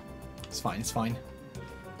 It's fine, it's fine.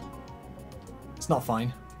 It's not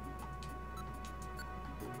fine.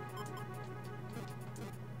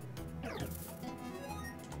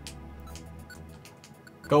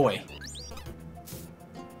 Go away.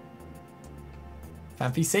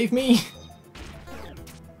 Phanpy, save me!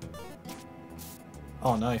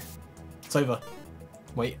 Oh no. It's over.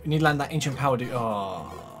 Wait, we need to land that ancient power, dude.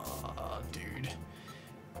 Oh, dude.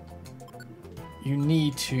 You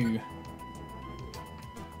need to...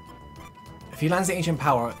 If he lands the ancient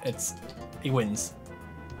power, he wins.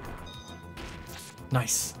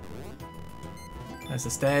 Nice. There's the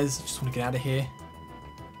stairs. Just want to get out of here.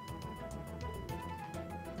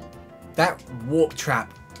 That warp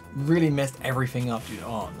trap really messed everything up, dude.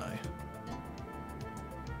 Oh no.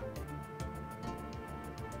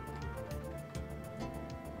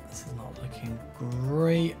 This is not looking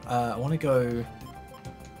great. I want to go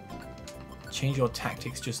change your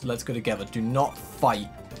tactics. Just let's go together. Do not fight.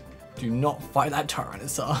 Do not fight that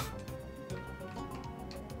Tyranitar.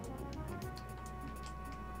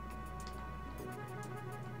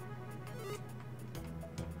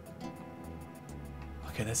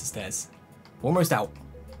 Okay, there's the stairs. We're almost out.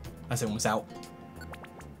 I say almost out.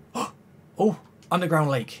 Oh, underground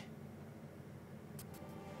lake.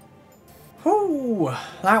 Whoo,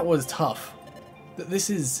 that was tough. This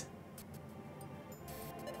is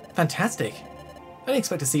fantastic. I didn't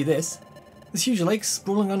expect to see this. This huge lake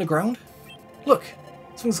sprawling underground. Look,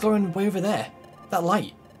 something's glowing way over there. That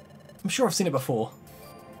light. I'm sure I've seen it before.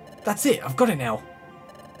 That's it, I've got it now.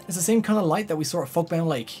 It's the same kind of light that we saw at Fogbound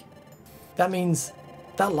Lake. That means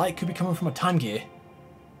that light could be coming from a time gear.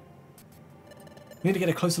 We need to get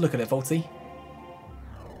a closer look at it, Volty.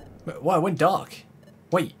 Why, it went dark.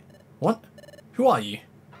 Wait, what? Who are you?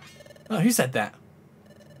 Oh, who said that?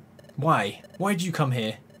 Why? Why did you come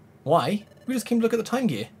here? Why? We just came to look at the time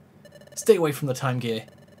gear. Stay away from the time gear.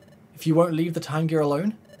 If you won't leave the time gear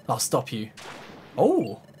alone, I'll stop you.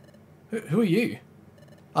 Oh! Who are you?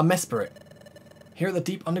 I'm Mesprit. Here at the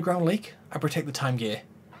deep underground lake, I protect the time gear.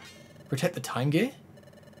 Protect the time gear?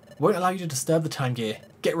 Won't allow you to disturb the time gear.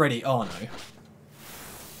 Get ready. Oh no.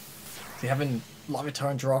 See, having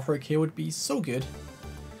Larvitar and Girafarig here would be so good.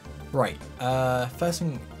 Right, first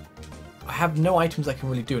thing, I have no items that can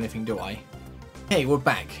really do anything, do I? Hey, we're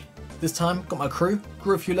back. This time, got my crew,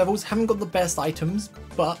 grew a few levels, haven't got the best items,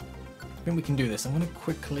 but I think we can do this. I'm going to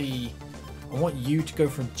quickly, I want you to go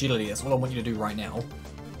for agility, that's all I want you to do right now.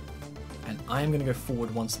 And I am going to go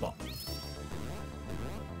forward one spot.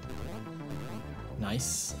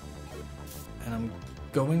 Nice. And I'm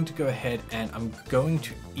going to go ahead and I'm going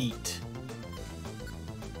to eat.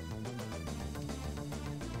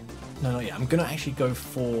 No, yeah, I'm going to actually go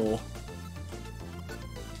for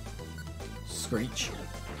Screech,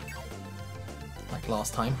 like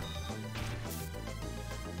last time.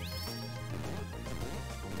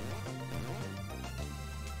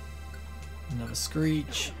 Another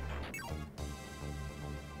Screech.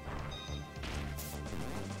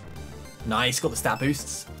 Nice, got the stat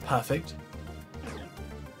boosts. Perfect.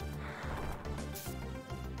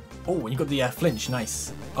 Oh, and you got the flinch.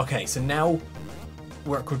 Nice. Okay, so now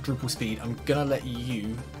we're at quadruple speed. I'm gonna let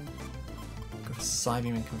you go for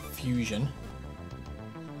Psybeam and Confusion.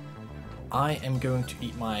 I am going to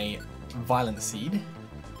eat my Violent Seed.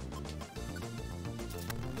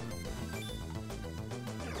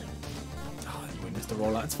 Oh, you witnessed the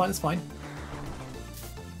rollout. It's fine, it's fine.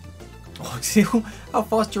 Oh, see how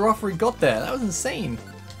fast Girafarig got there? That was insane.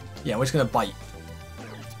 Yeah, we're just gonna bite.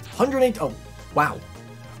 108. Oh, wow.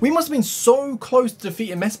 We must have been so close to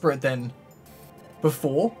defeating Mesprit then.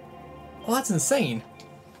 Before? Oh, that's insane.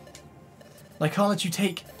 I can't let you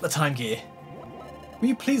take the time gear. Will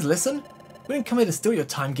you please listen? We didn't come here to steal your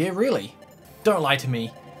time gear, really. Don't lie to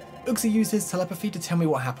me. Uxie used his telepathy to tell me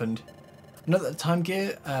what happened. I know that the time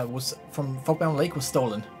gear was from Fogbound Lake was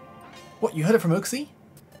stolen. What, you heard it from Uxie?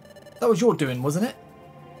 That was your doing, wasn't it?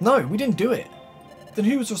 No, we didn't do it. Then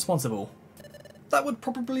who was responsible? That would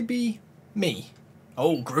probably be me.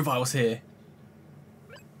 Oh, Grovile's here.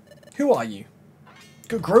 Who are you?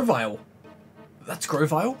 Grovile. That's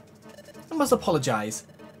Grovile? I must apologise,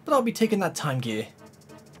 but I'll be taking that time gear.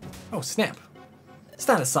 Oh, snap.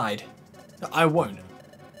 Stand aside. I won't.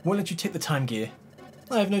 Won't let you take the time gear.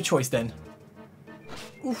 I have no choice then.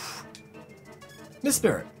 Oof. Miss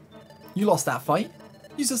Spirit, you lost that fight.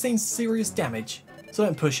 You sustained serious damage, so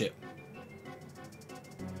don't push it.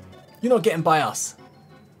 You're not getting by us.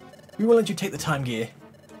 We won't let you take the time gear.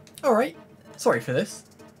 Alright, sorry for this.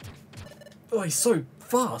 Oh, he's so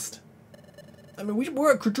fast. I mean,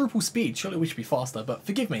 we're at quadruple speed, surely we should be faster, but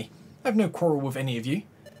forgive me. I have no quarrel with any of you,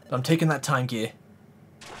 but I'm taking that time gear.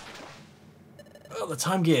 Oh, the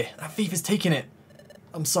time gear. That thief is taking it.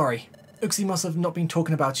 I'm sorry. Uxie must have not been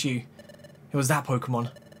talking about you. It was that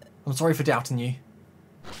Pokemon. I'm sorry for doubting you.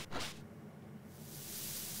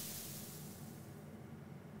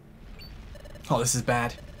 Oh, this is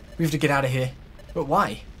bad. We have to get out of here. But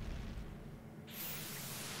why?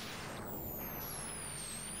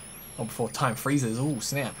 Oh, before time freezes. Oh,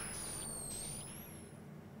 snap.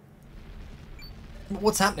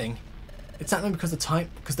 What's happening? It's happening because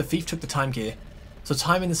the thief took the time gear. So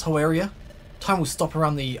time in this whole area, time will stop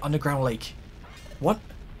around the underground lake. What?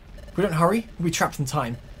 If we don't hurry, we'll be trapped in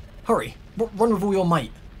time. Hurry. Run with all your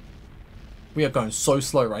might. We are going so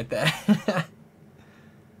slow right there.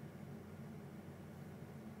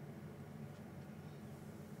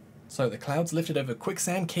 So the clouds lifted over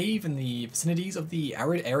Quicksand Cave in the vicinities of the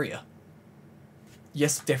arid area.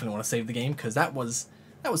 Yes, definitely want to save the game because that was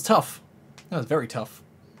tough. That was very tough.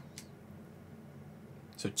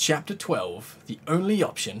 So chapter 12, the only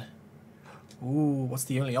option. Ooh, what's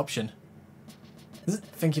the only option?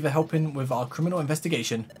 Thank you for helping with our criminal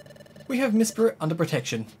investigation. We have Miss Spirit under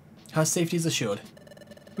protection. Her safety is assured.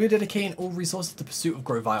 We are dedicating all resources to the pursuit of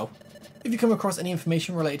Grovyle. If you come across any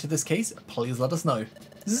information related to this case, please let us know.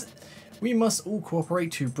 We must all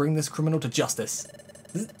cooperate to bring this criminal to justice.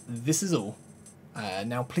 This is all.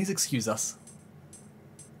 Now please excuse us.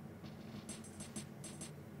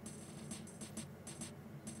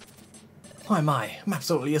 My, I'm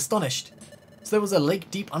absolutely astonished. So there was a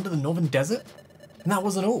lake deep under the northern desert? And that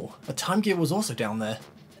wasn't all. A time gear was also down there.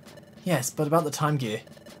 Yes, but about the time gear.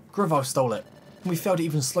 Grovyle stole it, and we failed to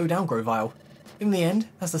even slow down Grovyle. In the end,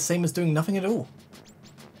 that's the same as doing nothing at all.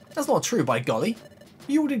 That's not true, by golly.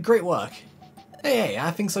 You all did great work. Hey,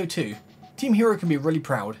 I think so too. Team Hero can be really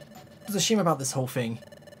proud. It's a shame about this whole thing.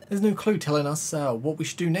 There's no clue telling us what we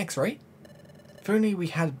should do next, right? If only we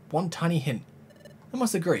had one tiny hint. I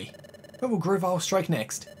must agree. Where will Grovyle strike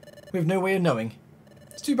next? We have no way of knowing.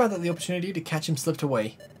 It's too bad that the opportunity to catch him slipped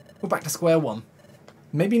away. We're back to square one.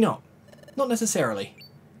 Maybe not. Not necessarily.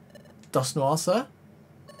 Dust Noir, sir?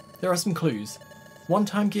 There are some clues. One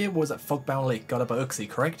time gear was at Fogbound Lake, guarded by Uxie,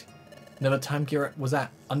 correct? Another time gear was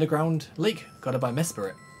at Underground Lake, guarded by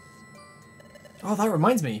Mesprit. Oh, that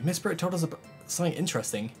reminds me. Mesprit told us about something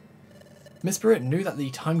interesting. Mesprit knew that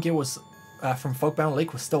the time gear was from Fogbound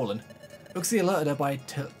Lake was stolen. Uxie alerted her by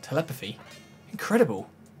telepathy. Incredible.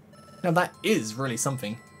 Now that is really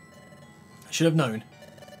something. I should have known.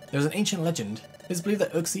 There's an ancient legend. It is believed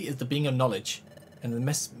that Uxie is the being of knowledge, and the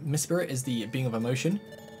Mesprit is the being of emotion.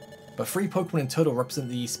 But 3 Pokemon in total represent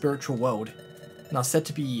the spiritual world, and are said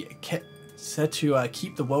to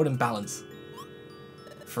keep the world in balance.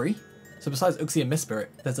 3? So besides Uxie and Mesprit,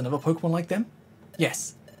 there's another Pokemon like them?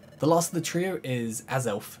 Yes. The last of the trio is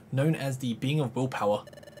Azelf, known as the being of willpower.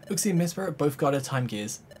 Uxie and Mesprit both guarded time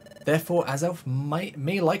gears. Therefore, Azelf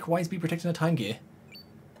may likewise be protecting a time gear.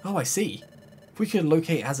 Oh, I see. If we could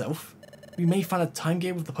locate Azelf, we may find a time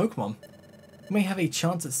gear with the Pokemon. We may have a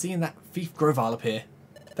chance at seeing that thief Grovyle appear.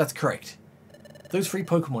 That's correct. Those 3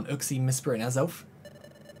 Pokemon, Uxie, Mesprit, and Azelf,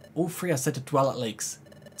 all 3 are said to dwell at lakes.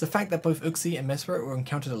 It's a fact that both Uxie and Mesprit were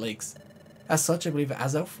encountered at lakes. As such, I believe that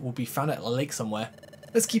Azelf will be found at a lake somewhere.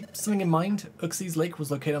 Let's keep something in mind. Uxie's lake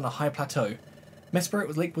was located on a high plateau.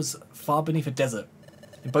 Mesprit's lake was far beneath a desert.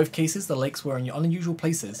 In both cases, the lakes were in unusual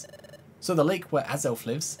places. So the lake where Azelf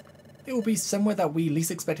lives, it will be somewhere that we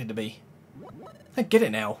least expect it to be. I get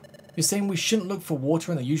it now. You're saying we shouldn't look for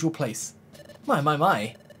water in the usual place.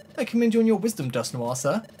 My. I commend you on your wisdom, Dust Noir,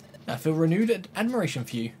 sir. I feel renewed admiration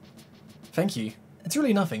for you. Thank you. It's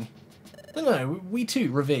really nothing. No, we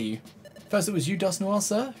too revere you. First it was you, Dust Noir,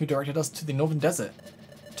 sir, who directed us to the northern desert.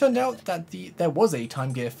 It turned out that there was a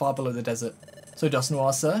time gear far below the desert. So Dust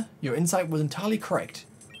Noir, sir, your insight was entirely correct.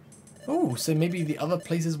 Oh, so maybe the other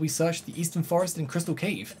places we searched, the Eastern Forest and Crystal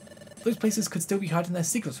Cave, those places could still be hiding their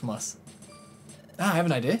secrets from us. I have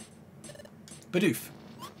an idea. Bidoof.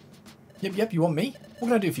 Yep, you want me? What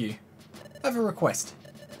can I do for you? I have a request.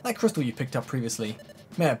 That crystal you picked up previously,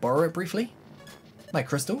 may I borrow it briefly? My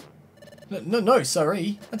crystal? No,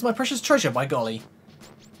 sorry. That's my precious treasure, by golly.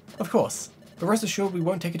 Of course, but rest assured we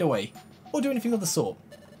won't take it away, or do anything of the sort.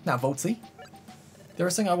 Now, Voltsy, there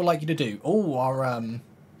is something I would like you to do. Oh, our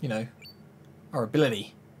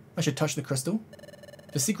ability. I should touch the crystal.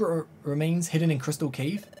 The secret remains hidden in Crystal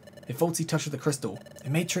Cave. If Voltsy touches the crystal,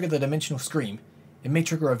 it may trigger the dimensional scream. It may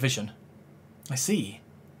trigger a vision. I see.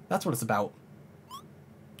 That's what it's about.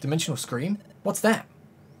 Dimensional scream? What's that?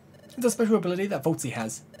 It's a special ability that Voltsy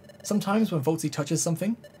has. Sometimes when Voltsy touches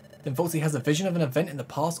something, then Voltsy has a vision of an event in the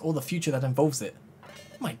past or the future that involves it.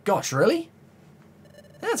 My gosh, really?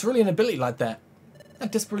 That's really an ability like that. I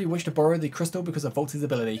desperately wish to borrow the crystal because of Voltsy's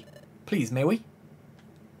ability. Please, may we?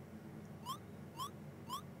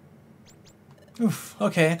 Oof,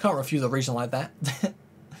 okay, I can't refuse a region like that.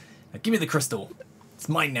 Now, give me the crystal. It's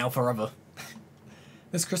mine now forever.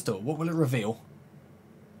 This crystal, what will it reveal?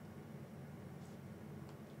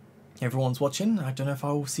 Everyone's watching. I don't know if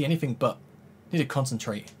I will see anything, but need to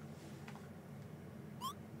concentrate.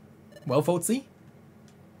 Well, Voltsy?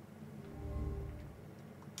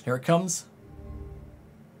 Here it comes.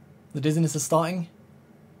 The dizziness is starting.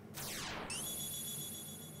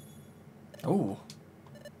 Ooh.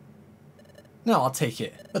 No, I'll take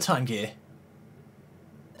it. The time gear.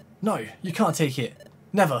 No, you can't take it.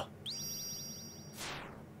 Never.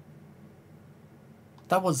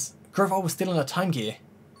 That was... Grovyle was still in a time gear.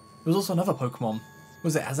 There was also another Pokemon.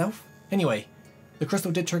 Was it Azelf? Anyway, the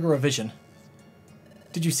crystal did trigger a vision.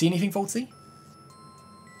 Did you see anything, Voltsy?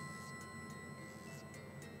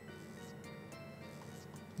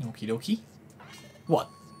 Okie dokie. What?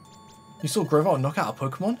 You saw Grovyle knock out a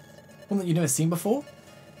Pokemon? One that you've never seen before?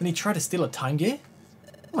 Then he tried to steal a time gear?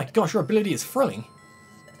 Oh my gosh, your ability is thrilling.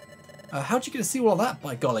 How'd you get to see all of that,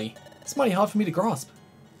 by golly? It's mighty hard for me to grasp.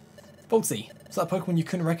 Voltsy, it's that Pokemon you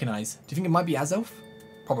couldn't recognize. Do you think it might be Azelf?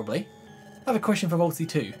 Probably. I have a question for Voltsy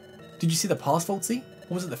too. Did you see the past, Voltsy?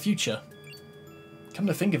 Or was it the future? Come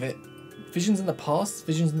to think of it, visions in the past,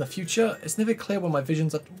 visions in the future, it's never clear when my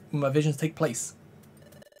visions take place.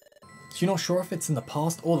 So you're not sure if it's in the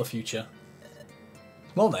past or the future.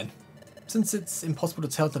 Well then, since it's impossible to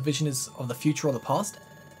tell if the vision is of the future or the past,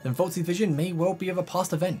 then Voltsy's vision may well be of a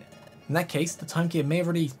past event. In that case, the time gear may have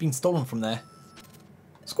already been stolen from there.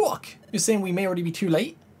 Squawk! You're saying we may already be too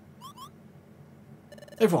late?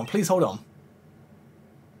 Everyone, please hold on.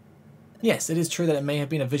 Yes, it is true that it may have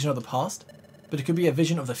been a vision of the past, but it could be a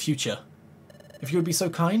vision of the future. If you would be so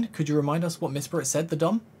kind, could you remind us what Miss Spirit said, the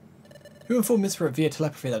Dom? Who informed Miss Spirit via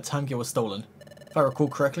telepathy that time gear was stolen? If I recall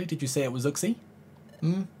correctly, did you say it was Uxie?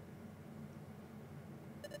 Yeah,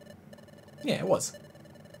 it was.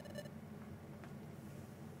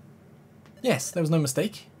 Yes, there was no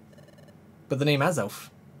mistake. But the name Azelf.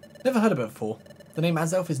 Never heard of it before. The name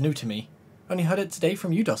Azelf is new to me. Only heard it today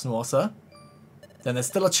from you, Dusknoir, sir. Then there's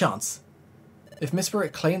still a chance. If Miss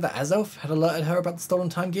Spirit claimed that Azelf had alerted her about the stolen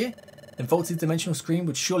time gear, then Voltsy's dimensional scream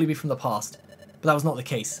would surely be from the past. But that was not the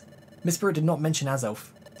case. Miss Spirit did not mention Azelf.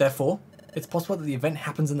 Therefore, it's possible that the event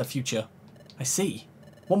happens in the future. I see.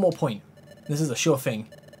 One more point. This is a sure thing.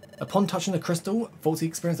 Upon touching the crystal, Voltsy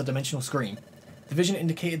experienced a dimensional scream. The vision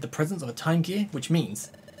indicated the presence of a time gear, which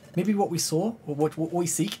means maybe what we saw, or what we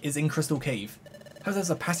seek, is in Crystal Cave. Perhaps there's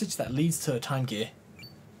a passage that leads to a time gear.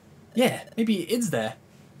 Yeah, maybe it is there.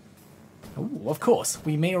 Oh, of course,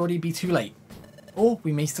 we may already be too late. Or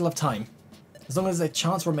we may still have time. As long as a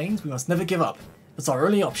chance remains, we must never give up. That's our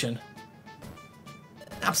only option.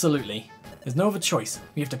 Absolutely. There's no other choice.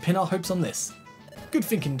 We have to pin our hopes on this. Good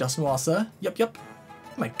thinking, Dusknoir, sir. Yup. Oh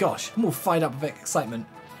my gosh, I'm all fired up with excitement.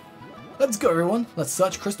 Let's go, everyone. Let's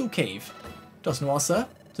search Crystal Cave. Dusknoir, sir,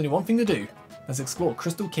 there's only one thing to do. Let's explore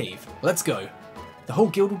Crystal Cave. Let's go. The whole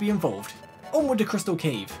guild will be involved. Onward to Crystal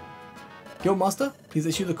Cave. Guildmaster, please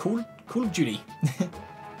issue the call of duty.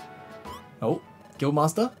 Oh,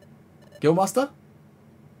 Guildmaster? Guildmaster?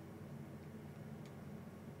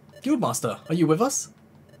 Guildmaster, are you with us?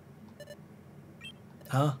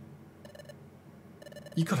 Huh?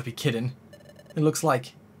 You gotta be kidding. It looks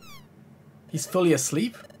like he's fully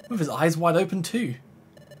asleep, with his eyes wide open too.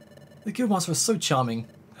 The Guildmaster is so charming.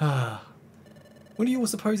 When do you all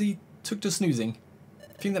suppose he took to snoozing?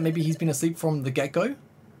 Think that maybe he's been asleep from the get-go?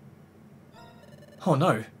 Oh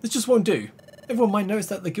no, this just won't do. Everyone might notice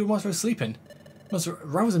that the Guildmaster is sleeping. Must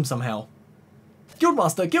rouse him somehow.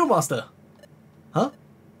 Guildmaster! Guildmaster! Huh?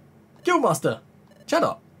 Guildmaster! Shut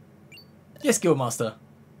up! Yes, Guildmaster.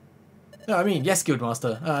 No, I mean, yes,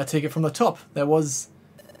 Guildmaster. I take it from the top. There was...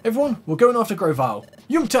 Everyone, we're going after Grovyle.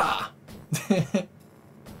 Yumta!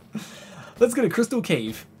 Let's go to Crystal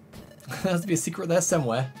Cave. There has to be a secret there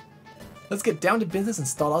somewhere. Let's get down to business and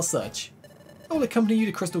start our search. I will accompany you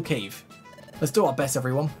to Crystal Cave. Let's do our best,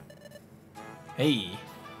 everyone. Hey.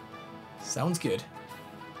 Sounds good.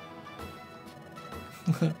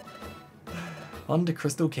 On to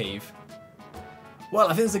Crystal Cave. Well,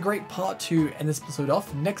 I think it's a great part to end this episode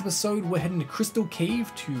off. Next episode, we're heading to Crystal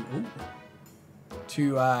Cave to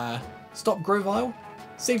stop Grovyle,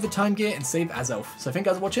 save the time gear, and save Azelf. So thank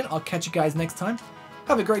you guys for watching. I'll catch you guys next time.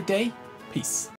 Have a great day. Peace.